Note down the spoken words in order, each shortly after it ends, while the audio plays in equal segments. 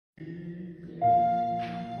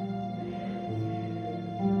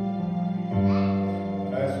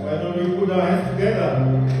Why don't we put our hands together?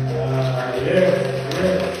 Yes.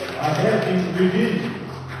 Our head is redeemed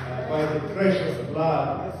by the precious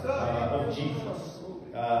blood of Jesus.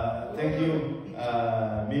 Thank you,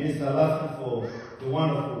 Minister Lasky, for the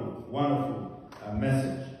wonderful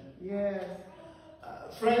message. Yes.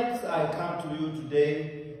 Friends, I come to you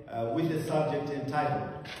today with a subject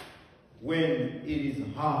entitled, When It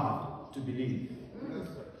Is Hard to Believe.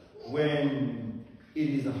 When it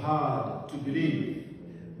is hard to believe,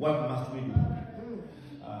 what must we do?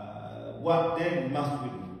 What then must we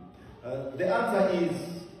do? The answer is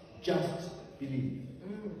just believe.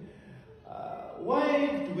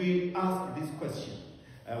 Why do we ask this question?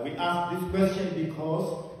 We ask this question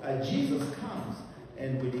because Jesus comes,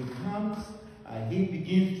 and when he comes, he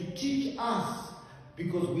begins to teach us,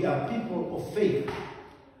 because we are people of faith.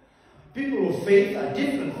 People of faith are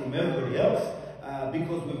different from everybody else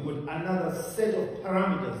because we've got another set of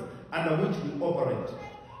parameters under which we operate.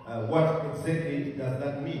 What exactly does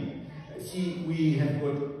that mean? See, we have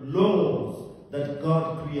got laws that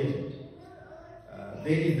God created.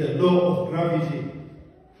 There is the law of gravity.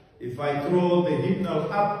 If I throw the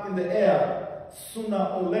hymnal up in the air, sooner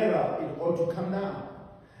or later it ought to come down,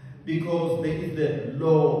 because there is the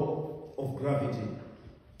law of gravity.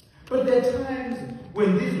 But there are times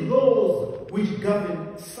when these laws which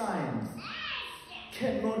govern science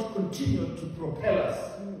cannot continue to propel us.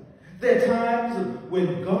 There are times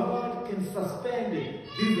when God can suspend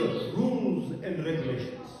these rules and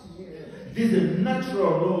regulations. These are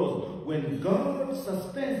natural laws. When God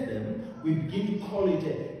suspends them, we begin to call it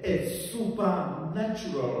a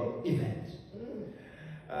supernatural event.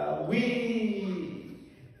 We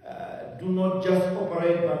do not just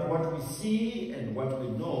operate by what we see and what we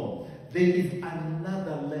know. There is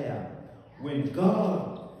another layer when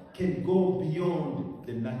God can go beyond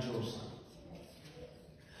the natural science.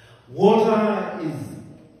 Water is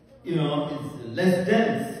less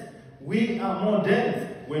dense. We are more dense.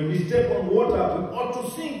 When we step on water, we ought to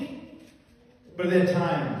sink. But there are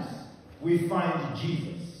times we find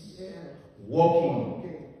Jesus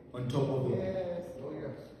walking on top of the water.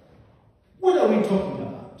 What are we talking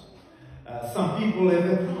about? Some people have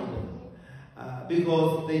a problem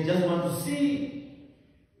because they just want to see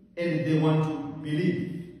and they want to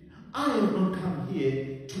believe. I have not come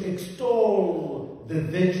here to extol the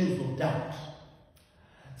virtues of doubt.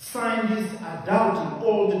 Scientists are doubting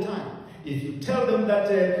all the time. If you tell them that,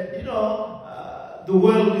 the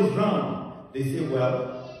world is round, they say,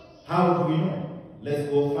 well, how do we know? Let's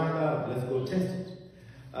go find out. Let's go test it.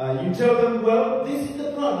 You tell them, well, this is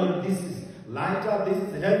the problem. This is lighter. This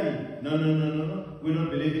is heavy. No. We don't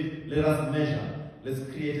believe it. Let us measure. Let's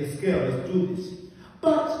create a scale. Let's do this.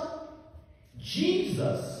 But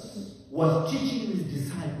Jesus was teaching his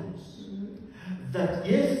disciples that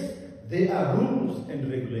yes, there are rules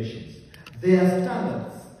and regulations. There are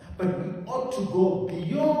standards. But we ought to go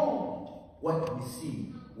beyond what we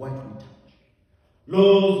see, what we touch.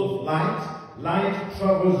 Laws of light. Light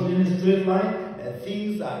travels in a straight line.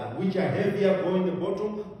 Things which are heavier go in the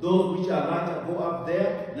bottom. Those which are lighter go up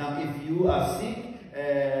there. Now, if you are sick,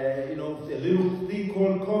 a little thing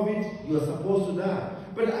called COVID, you are supposed to die.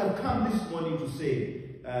 But I've come this morning to say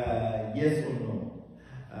yes or no.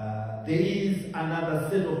 There is another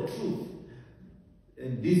set of truth.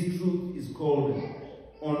 And this truth is called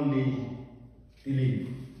only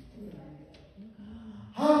believe.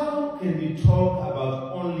 How can we talk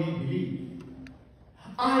about only believe?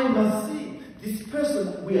 I must see this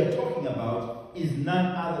person we are talking about is none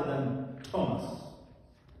other than Thomas.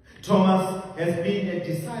 Thomas has been a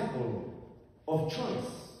disciple of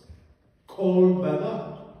choice, called by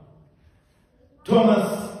God.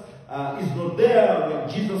 Thomas is not there when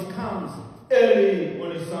Jesus comes early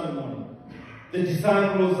on a Sunday morning. The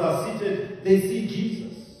disciples are seated, they see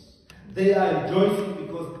Jesus. They are rejoicing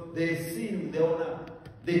because they see him with their own eyes.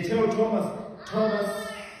 They tell Thomas,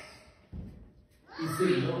 he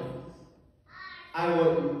said, no.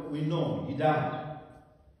 We know he died.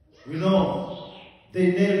 We know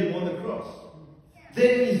they nailed him on the cross.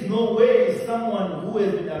 There is no way someone who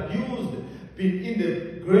has been abused, been in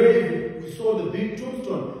the grave, we saw the big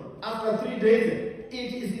tombstone, after 3 days,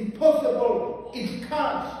 it is impossible. It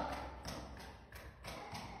can't.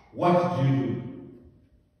 What do you do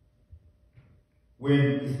when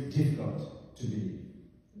it's difficult to believe?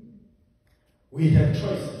 We have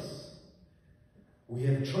choices. We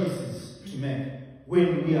have choices to make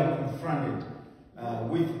when we are confronted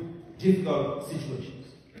with difficult situations.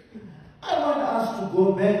 I want us to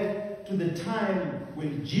go back to the time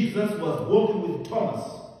when Jesus was walking with Thomas.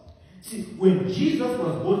 See, when Jesus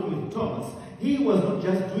was walking with Thomas, he was not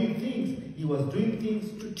just doing things, he was doing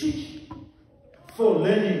things to teach, for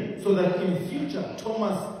learning, so that in future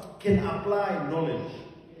Thomas can apply knowledge.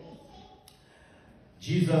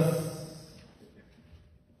 Jesus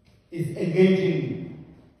is engaging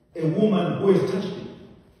a woman who has touched him.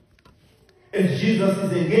 As Jesus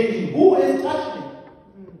is engaging, who has touched him?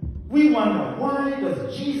 We wonder, why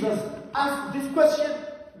does Jesus ask this question?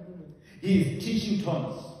 He is teaching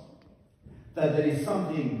Thomas that there is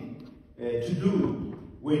something to do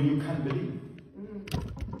when you can't believe.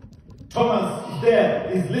 Thomas is there,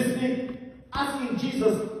 he's listening, asking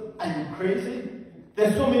Jesus, are you crazy?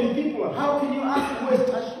 There's so many people. How can you ask who has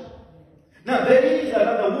touched you? Now, there is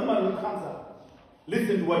another woman who comes up.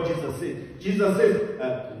 Listen to what Jesus said. Jesus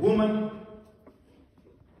says, woman,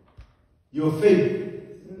 your faith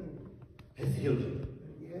has healed you.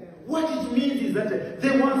 Yeah. What it means is that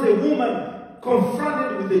there was a woman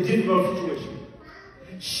confronted with a difficult situation.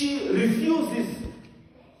 She refuses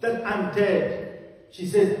that I'm dead. She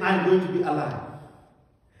says, I'm going to be alive.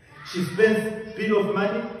 She spends a bit of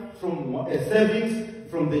money from a savings,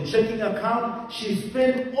 from the checking account. She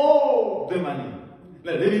spent all the money.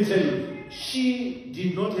 Now, let me tell you, she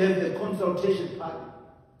did not have a consultation party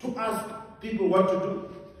to ask people what to do.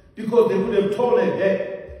 Because they would have told her,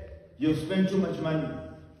 hey, you've spent too much money.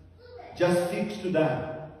 Just fix to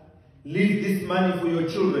die. Leave this money for your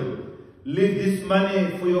children. Leave this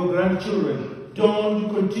money for your grandchildren. Don't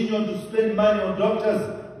continue to spend money on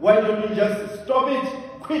doctors. Why don't you just stop it,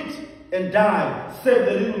 quit, and die? Save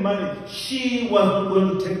the little money. She was not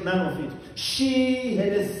going to take none of it. She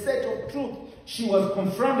had a set of truth. She was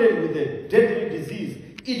confronted with a deadly disease.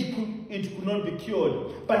 It could not be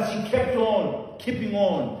cured. But she kept on, keeping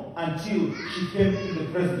on, until she came in the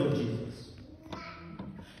presence of Jesus.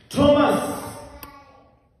 Thomas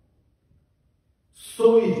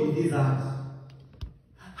saw it with his eyes.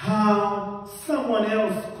 How someone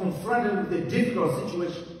else confronted with a difficult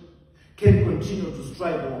situation can continue to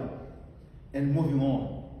strive on and moving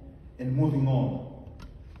on and moving on.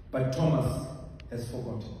 But Thomas has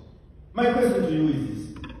forgotten. My question to you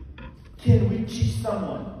is this: can we teach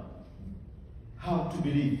someone how to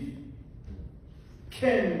believe?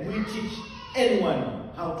 Can we teach anyone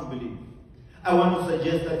how to believe? I want to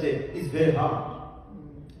suggest that it's very hard.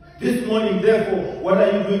 This morning, therefore, what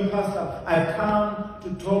are you doing, Pastor? I've come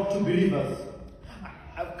to talk to believers.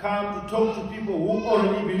 I've come to talk to people who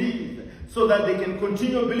already believe, so that they can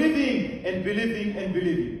continue believing and believing and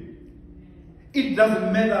believing. It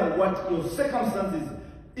doesn't matter what your circumstances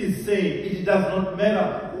is saying. It does not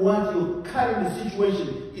matter what your current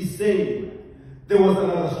situation is saying. There was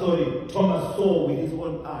another story Thomas saw with his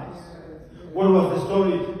own eyes. What was the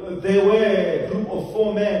story? There were a group of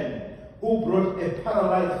 4 men who brought a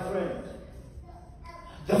paralyzed friend.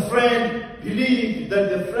 The friend believed that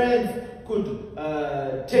the friends could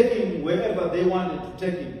take him wherever they wanted to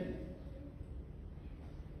take him.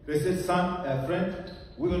 They said, son, friend,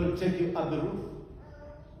 we're going to take you up the roof.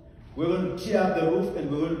 We're going to tear up the roof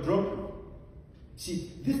and we're going to drop you.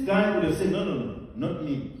 See, this guy would have said, no, not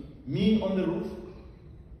me. Me on the roof?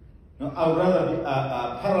 No, I would rather be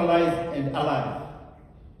paralyzed and alive.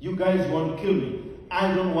 You guys want to kill me.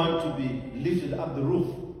 I don't want to be lifted up the roof.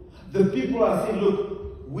 The people are saying,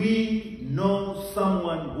 look, we know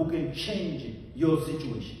someone who can change your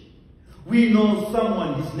situation. We know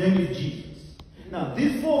someone, his name is Jesus. Now,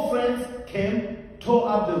 these 4 friends came, tore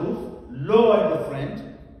up the roof, lowered the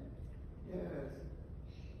friend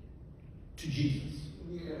to Jesus.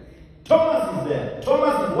 Yes. Thomas is there.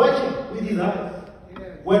 Thomas is watching with his eyes.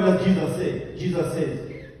 Yes. What does Jesus say? Jesus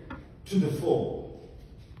says to the 4,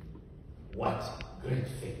 what great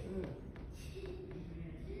faith.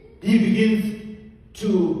 He begins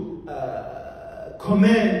to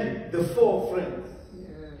commend the 4 friends. Yes.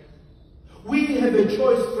 We have a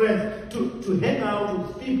choice, friends, to hang out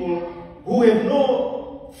with people who have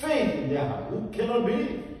no faith in their heart, who cannot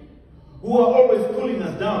believe, who are always pulling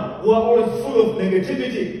us down, who are always full of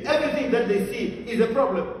negativity. Everything that they see is a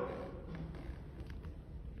problem.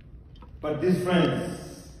 But these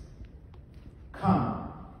friends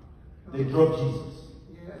come, they drop Jesus.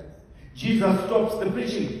 Yes. Jesus stops the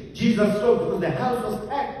preaching. Jesus stops because the house was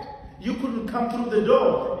packed. You couldn't come through the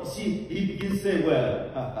door. You see, he begins to say, well,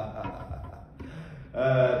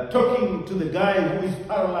 talking to the guy who is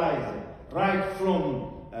paralyzed right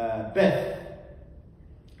from birth.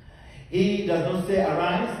 He does not say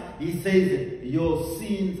arise, he says your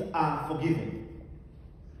sins are forgiven.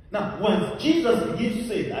 Now, once Jesus begins to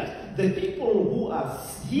say that, the people who are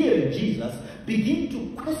hearing Jesus begin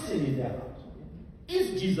to question in their heart.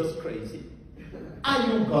 Is Jesus crazy? Are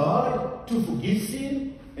you God to forgive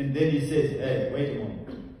sin And then he says, hey, wait a moment.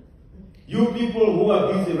 You people who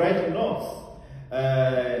are busy writing notes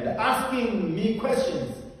and asking me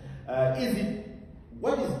questions,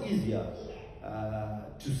 what is easier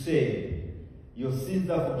to say, your sins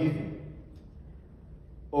are forgiven,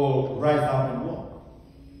 or rise up and walk?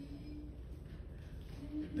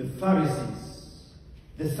 The Pharisees,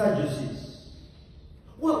 the Sadducees,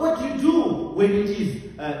 what do you do when it is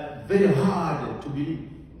very hard to believe?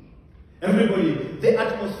 Everybody, the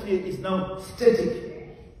atmosphere is now static.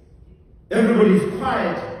 Everybody is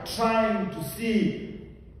quiet, trying to see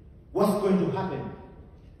what's going to happen.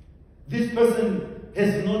 This person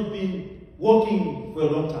has not been walking for a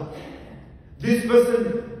long time. This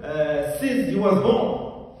person, since he was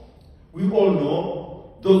born, we all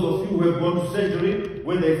know, those of you who have gone to surgery,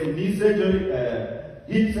 when there is a knee surgery,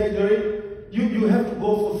 hip surgery, you have to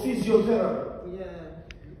go for physiotherapy. Yeah.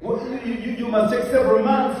 Well, you must take several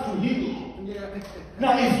months to heal. Yeah.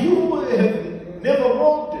 Now, if you have never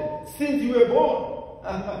walked since you were born,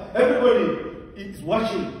 everybody is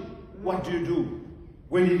watching. What do you do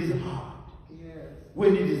when it is hard? Yes.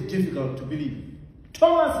 When it is difficult to believe?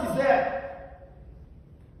 Thomas is there.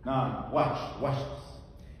 Now, watch this.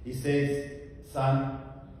 He says, son,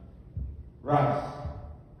 rise,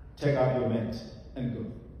 take up your mat and go.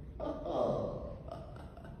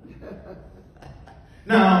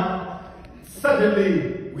 Now,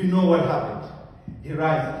 suddenly we know what happened. He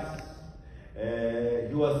rises.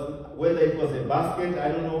 He was, whether it was a basket, I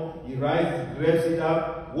don't know. He rises, grabs it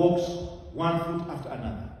up, walks one foot after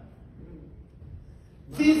another.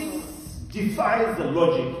 This defies the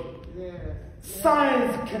logic. Yeah.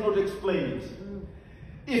 Science cannot explain it.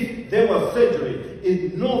 If there was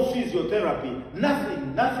surgery, no physiotherapy,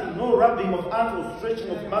 nothing, no rubbing of arms or stretching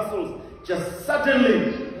of muscles, just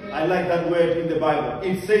suddenly, I like that word in the Bible,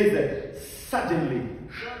 it says that suddenly.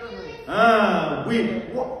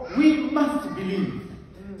 We must believe.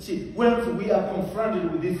 See, once we are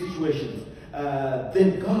confronted with these situations,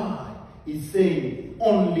 then God is saying,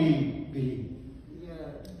 only believe. Yeah.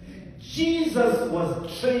 Jesus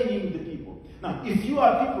was training the people. Now, if you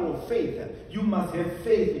are people of faith, you must have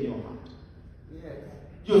faith in your heart. Yes.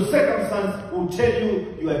 Your circumstance will tell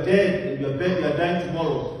you you are dead and you are dying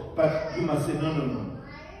tomorrow. But you must say, no.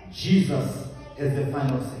 Jesus has the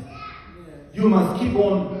final say. Yes. You must keep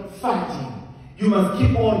on fighting. You must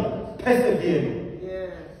keep on persevering.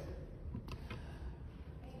 Yes.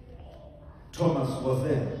 Thomas was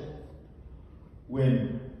there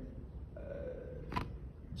when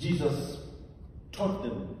Jesus taught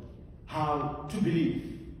them how to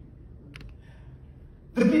believe.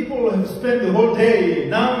 The people have spent the whole day.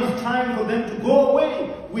 Now it's time for them to go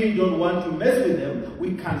away. We don't want to mess with them.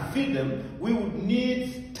 We can't feed them. We would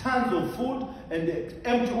need tons of food and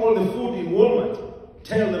empty all the food in Walmart.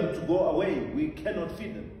 Tell them to go away. We cannot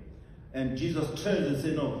feed them. And Jesus turns and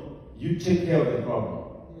says, no, you take care of the problem.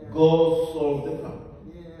 Yeah. Go solve the problem.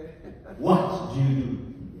 Yeah. What do you do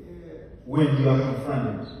when you are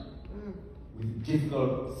confronted with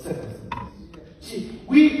difficult circumstances? See,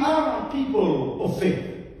 we are people of faith.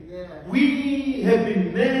 Yeah. We have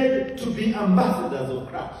been made to be ambassadors of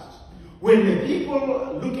Christ. When the people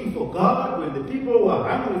are looking for God, when the people who are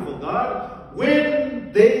hungry for God,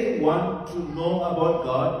 when they want to know about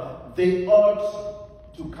God, they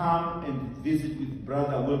ought to come and visit with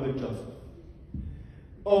Brother Wilbert Joseph,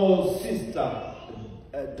 or Sister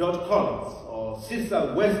Dot Collins, or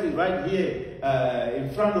Sister Wesley right here in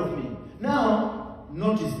front of me. Now,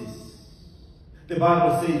 notice this. The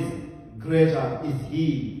Bible says, greater is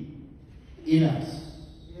He in us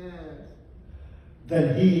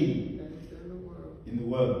than He in the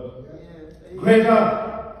world. Greater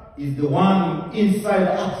is the one inside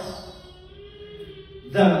us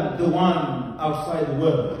than the one outside the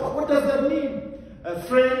world. What does that mean?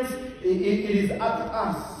 Friends, it is up to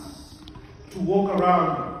us to walk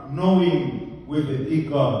around knowing with a big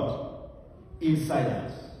God inside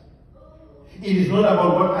us. It is not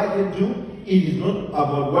about what I can do. It is not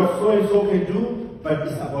about what so-and-so can do, but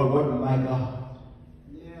it's about what my God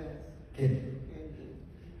can do.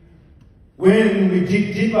 When we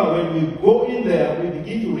dig deeper, when we go in there, we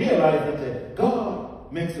begin to realize that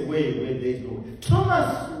God makes a way where there is no way.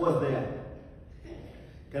 Thomas was there.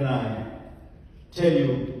 Can I tell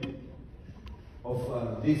you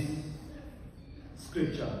of this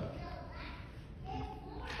scripture?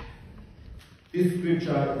 This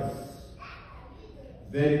scripture is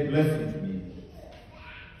very blessing to me.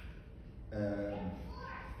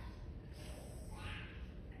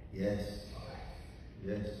 Yes.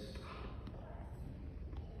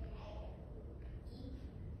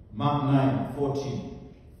 Mark 9:14.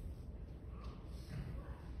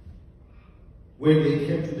 When they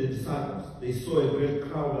came to the disciples, they saw a great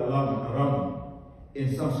crowd around him,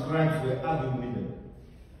 and some scribes were arguing with them.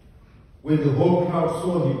 When the whole crowd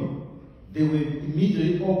saw him, they were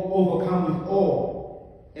immediately overcome with awe,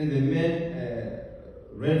 and the men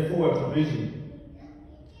ran forward to greet him.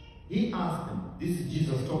 He asked them, this is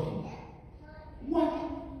Jesus talking, "What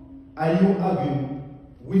are you arguing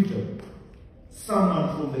with them?"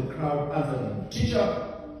 Someone from the crowd answered him, "Teacher,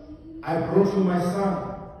 I brought you my son.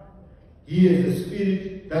 He has a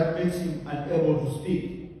spirit that makes him unable to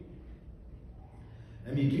speak."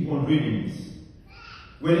 Let me keep on reading this.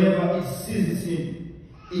 "Whenever it seizes him,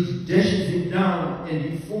 it dashes him down, and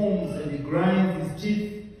he foams and he grinds his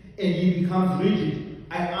teeth, and he becomes rigid.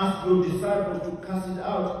 I asked your disciples to cast it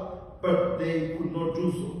out, but they could not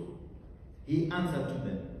do so." He answered to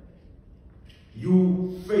them,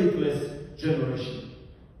 "You faithless generation,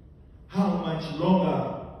 how much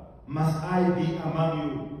longer must I be among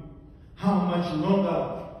you? How much longer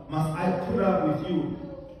must I put up with you?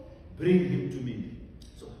 Bring him to me."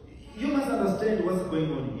 So you must understand what's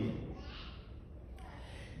going on here.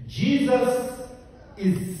 Jesus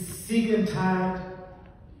is sick and tired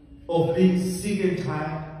of being sick and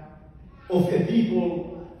tired of a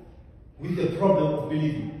people with the problem of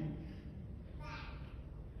believing.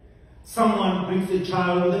 Someone brings a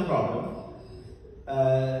child with a problem.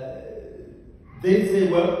 They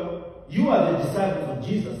say, "Well, you are the disciples of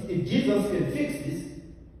Jesus. If Jesus can fix this,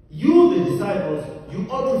 you, the disciples, you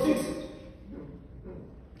ought to fix it."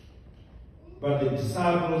 But the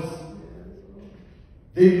disciples,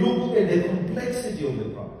 they looked at the complexity of the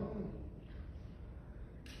problem.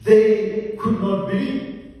 They could not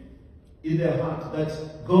believe in their heart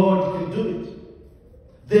that God can do it.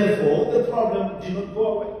 Therefore, the problem did not go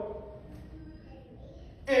away.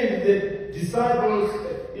 And the disciples,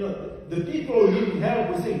 the people who needed help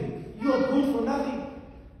were saying, "You are good for nothing.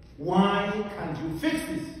 Why can't you fix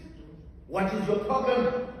this? What is your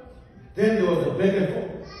problem?" Then there was a back and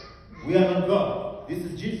forth. "We are not God. This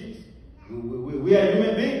is Jesus. We are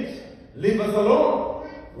human beings. Leave us alone.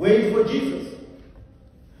 Wait for Jesus."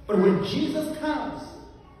 But when Jesus comes,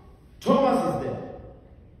 Thomas is there.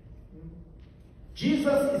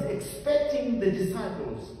 Jesus is expecting the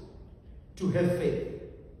disciples to have faith.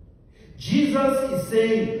 Jesus is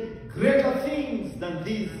saying, "Greater things than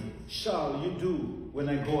these shall you do when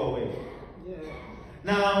I go away." Yeah.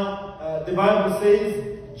 Now, the Bible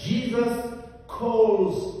says Jesus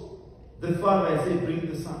calls the Father and says, "Bring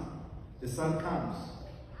the Son." The Son comes.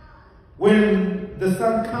 When the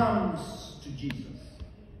Son comes to Jesus,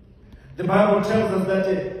 the Bible tells us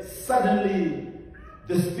that suddenly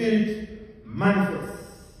the Spirit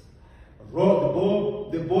manifests.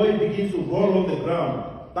 The boy begins to roll on the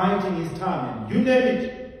ground, biting his tongue, and you name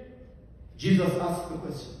it. Jesus asked the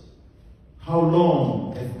question, "How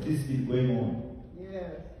long has this been going on?"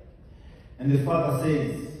 Yes. And the Father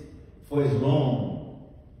says, "For as long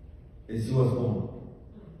as he was born."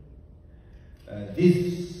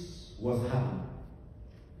 This was happening.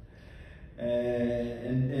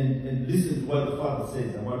 And listen to what the Father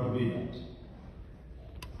says. I want to read that.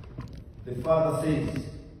 The Father says,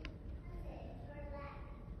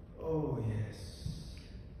 "Oh yes.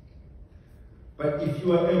 But if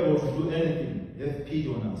you are able to do anything, have pity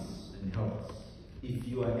on us and help us. If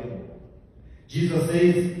you are able." Jesus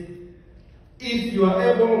says, "If you are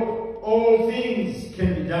able, all things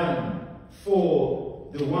can be done for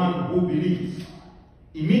the one who believes."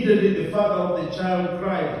 Immediately the father of the child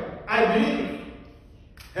cried, "I believe.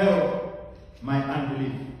 Help my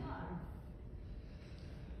unbelief."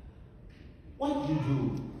 What do you do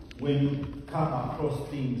when you come across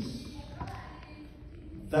things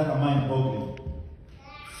that are mind-boggling?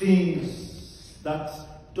 Things that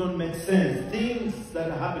don't make sense, things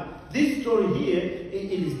that are happening. This story here,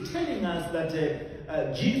 it is telling us that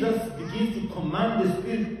Jesus begins to command the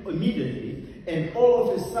spirit immediately, and all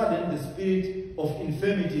of a sudden the spirit of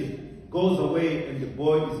infirmity goes away and the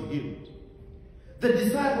boy is healed. The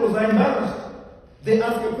disciples are embarrassed. They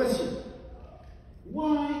ask a question: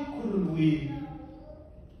 "Why couldn't we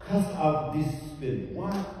cast out this spirit?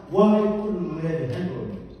 Why couldn't we have a handle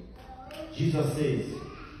on it?" Jesus says,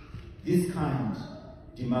 "This kind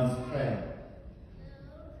demands prayer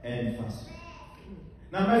and fasting."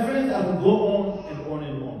 Now, my friends, I will go on and on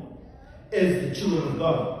and on. As the children of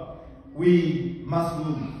God, we must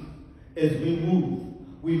move. As we move,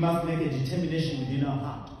 we must make a determination within our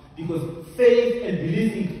heart. Because faith and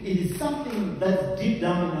believing, it is something that's deep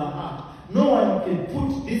down in our heart. No one can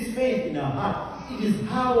put this faith in our heart. It is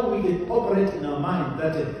how we can operate in our mind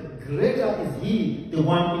that greater is He, the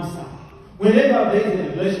one inside. Whenever there is a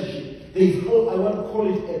relationship, there is, I want to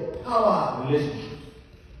call it a power relationship.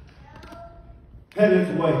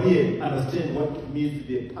 Parents who are here understand what it means to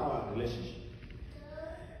be a power relationship.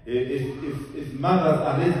 If mothers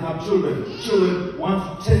are raising up children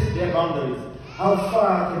want to test their boundaries. How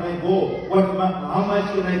far can I go? How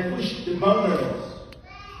much can I push the boundaries?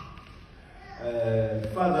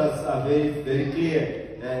 Fathers are very, very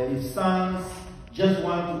clear. If sons just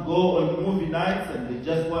want to go on movie nights and they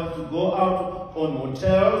just want to go out on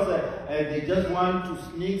motels and they just want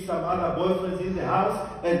to sneak some other boyfriends in the house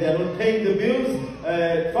and they're not paying the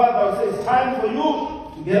bills, father says it's time for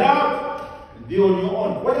you to get out and be on your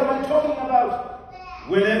own. What am I talking about?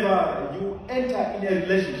 Whenever you enter in a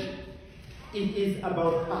relationship, it is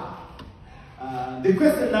about power. The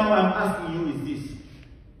question now I'm asking you is this.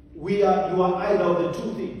 You are either of the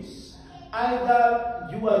two things. Either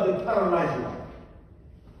you are the paralyzed one,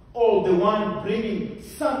 or the one bringing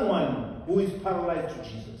someone who is paralyzed to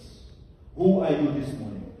Jesus. Who are you this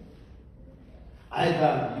morning?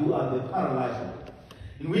 Either you are the paralyzed one,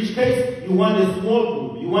 in which case you want a small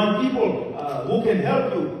group, you want people who can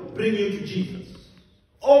help you bring you to Jesus.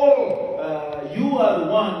 Or you are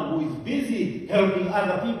the one who is busy helping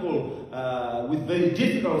other people with very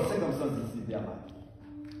difficult circumstances in their life.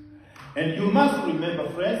 And you must remember,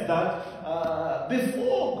 friends, that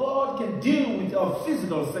before God can deal with our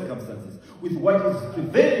physical circumstances, with what is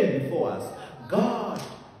prevailing before us, God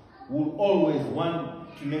will always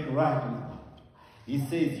want to make right with God. He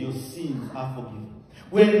says your sins are forgiven.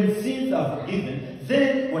 When sins are forgiven,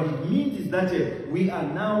 then what it means is that we are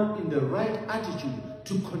now in the right attitude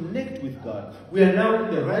to connect with God. We are now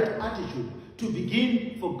in the right attitude to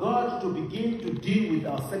begin, for God to begin to deal with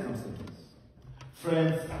our circumstances.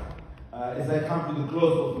 Friends, as I come to the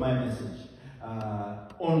close of my message,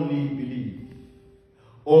 only believe.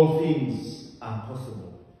 All things are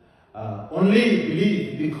possible. Only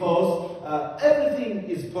believe, because everything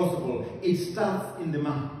is possible. It starts in the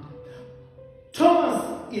mind.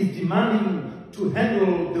 Thomas is demanding to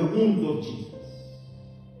handle the wounds of Jesus,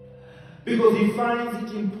 because he finds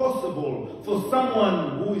it impossible for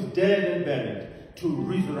someone who is dead and buried to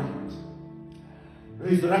resurrect.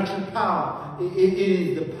 Resurrection power, it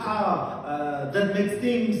is the power that makes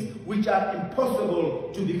things which are impossible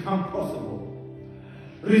to become possible.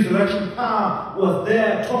 Resurrection power was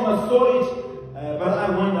there. Thomas saw it, but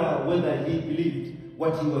I wonder whether he believed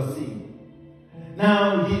what he was seeing.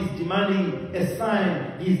 Now he's demanding a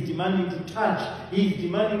sign, he's demanding to touch, he's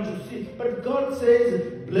demanding to see. But God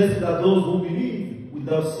says, blessed are those who believe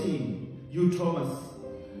without seeing. You, Thomas,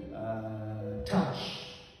 touch.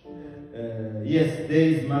 Yes,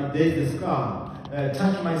 there is a scar.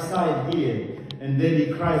 Touch my side here. And then he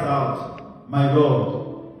cries out, my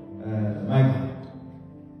Lord, my God.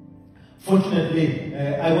 Fortunately,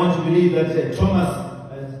 I want to believe that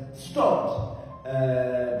Thomas stopped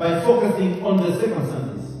by focusing on the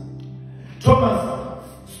circumstances. Thomas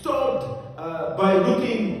stopped by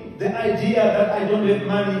looking the idea that I don't have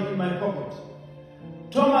money in my pocket.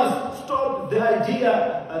 Thomas stopped the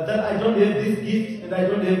idea that I don't have this gift and I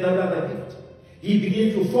don't have that other gift. He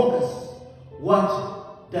began to focus.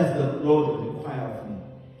 What does the Lord require of me?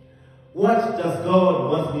 What does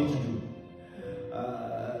God want me to do?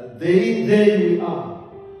 There we are.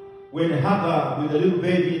 When Hagar with a little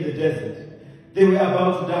baby in the desert, they were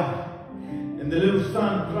about to die. And the little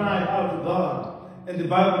son cried out to God. And the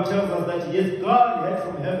Bible tells us that yes, God had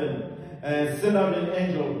from heaven sent out an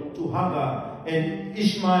angel to Hagar and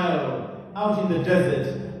Ishmael out in the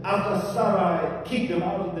desert. After Sarai kicked them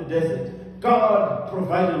out in the desert, God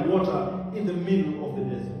provided water in the middle of the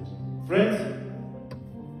desert. Friends,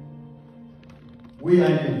 we are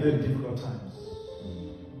in very difficult times.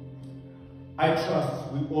 I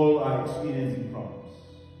trust we all are experiencing problems.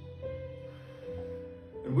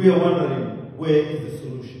 And we are wondering, where is the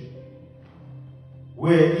solution?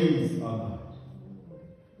 Where is our God?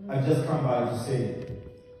 I've just come by to say,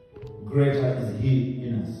 greater is He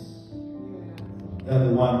in us than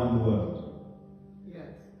the one in the world.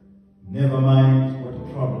 Yes. Never mind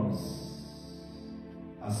what problems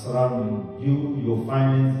are surrounding you, your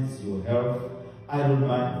finances, your health. I don't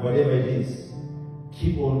mind, whatever it is.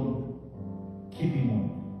 Keep on keeping on.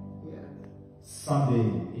 Yes. Someday,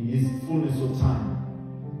 in His fullness of time,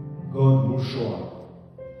 God will show up.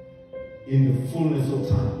 In the fullness of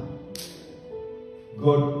time,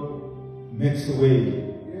 God makes a way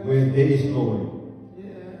where there is no way.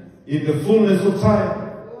 In the fullness of time,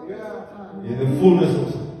 in the fullness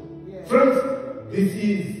of time. Friends, this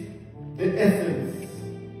is the essence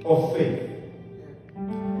of faith.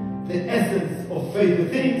 The essence of faith, the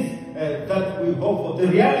things that we hope for, the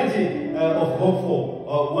reality of hope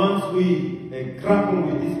for, once we grapple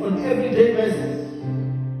with this on an everyday basis.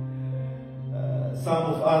 Some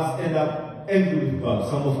of us end up angry with God.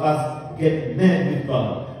 Some of us get mad with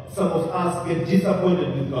God. Some of us get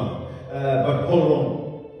disappointed with God. But hold on.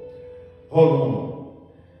 Hold on.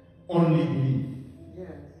 Only believe.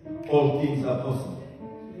 Yes. All things are possible.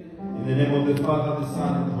 In the name of the Father, the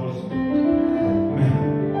Son, and the Holy Spirit. Amen.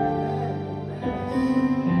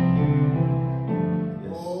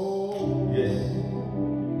 Yes.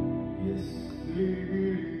 Yes.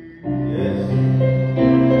 Yes.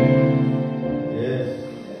 Yes.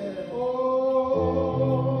 Oh,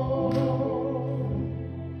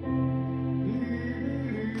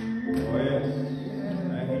 yes.